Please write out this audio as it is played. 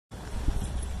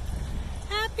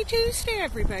Happy Tuesday,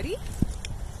 everybody.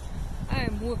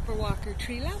 I'm Woofer Walker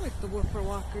Trela with the Woofer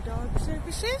Walker Dog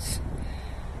Services.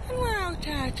 And we're out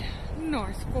at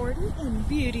North 40 in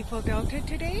beautiful Delta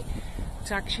today.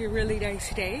 It's actually a really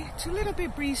nice day. It's a little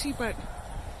bit breezy, but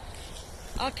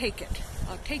I'll take it.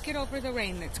 I'll take it over the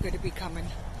rain that's going to be coming.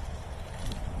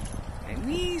 And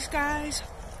these guys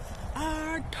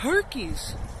are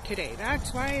turkeys today.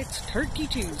 That's why it's Turkey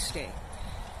Tuesday.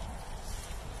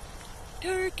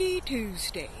 Turkey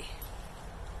Tuesday.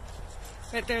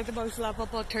 But they're the most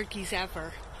lovable turkeys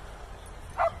ever.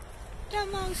 The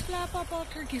most lovable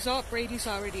turkeys. Oh, Brady's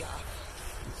already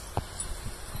off.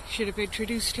 Should have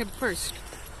introduced him first.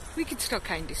 We could still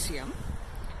kind of see him.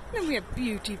 Then we have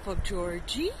beautiful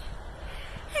Georgie.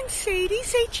 And Sadie.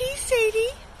 Say cheese,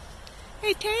 Sadie.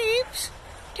 Hey, Toews.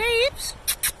 Toews.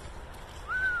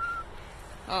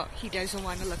 Oh, he doesn't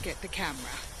want to look at the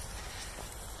camera.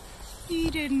 He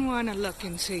didn't want to look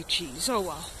and say cheese. Oh,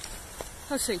 well.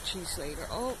 I'll say cheese later.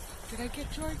 Oh, did I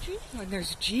get Georgie? Oh, and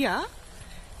there's Gia.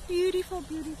 Beautiful,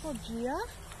 beautiful Gia.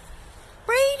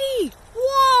 Brady!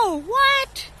 Whoa!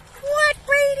 What? What,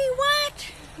 Brady?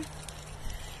 What?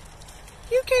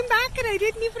 You came back and I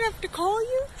didn't even have to call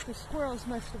you? The squirrels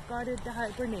must have got into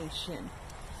hibernation.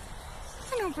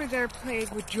 And over there playing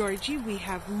with Georgie, we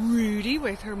have Rudi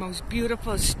with her most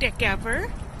beautiful stick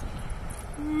ever.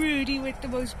 Rudi with the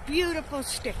most beautiful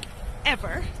stick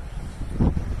ever.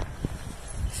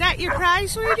 Is that your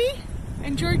prize, Rudi?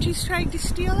 And Georgie's trying to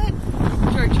steal it?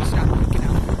 Georgie's not picking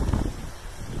up.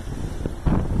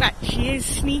 But she is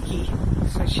sneaky,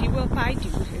 so she will find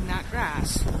you in that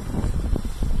grass.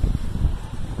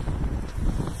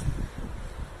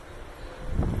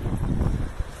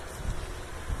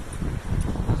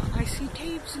 Oh, I see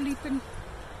Toews leaping.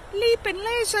 Leaping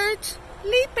lizards.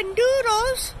 Leaping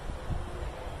doodles.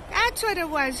 That's what it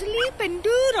was. Leaping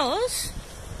doodles.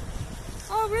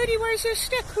 Oh, Rudi, where's your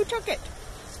stick? Who took it?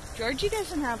 Georgie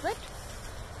doesn't have it.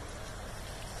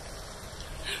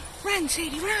 Run,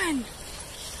 Sadie, run.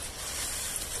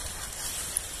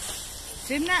 It's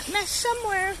in that mess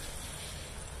somewhere.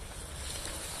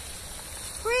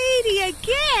 Brady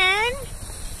again?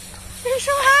 They're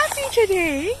so happy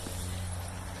today.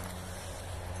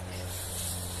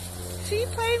 See,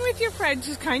 playing with your friends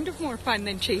is kind of more fun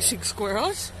than chasing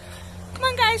squirrels. Come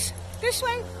on, guys. This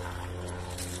way.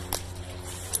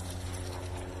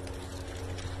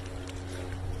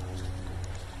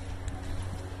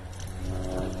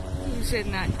 Who's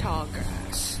in that tall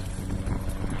grass?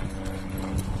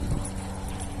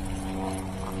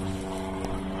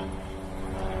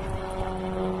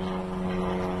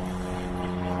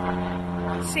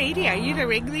 Sadie, are you the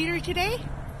ringleader today?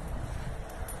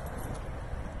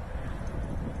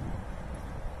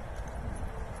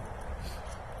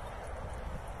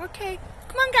 Okay,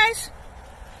 come on, guys.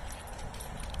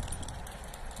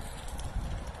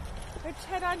 Let's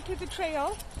head on to the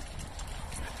trail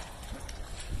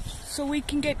so we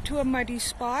can get to a muddy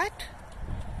spot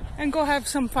and go have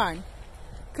some fun.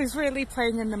 Because really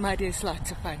playing in the mud is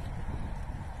lots of fun.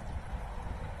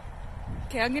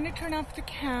 Okay, I'm going to turn off the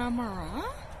camera.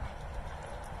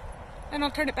 And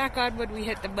I'll turn it back on when we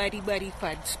hit the muddy, muddy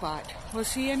fun spot. We'll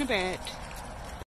see you in a bit.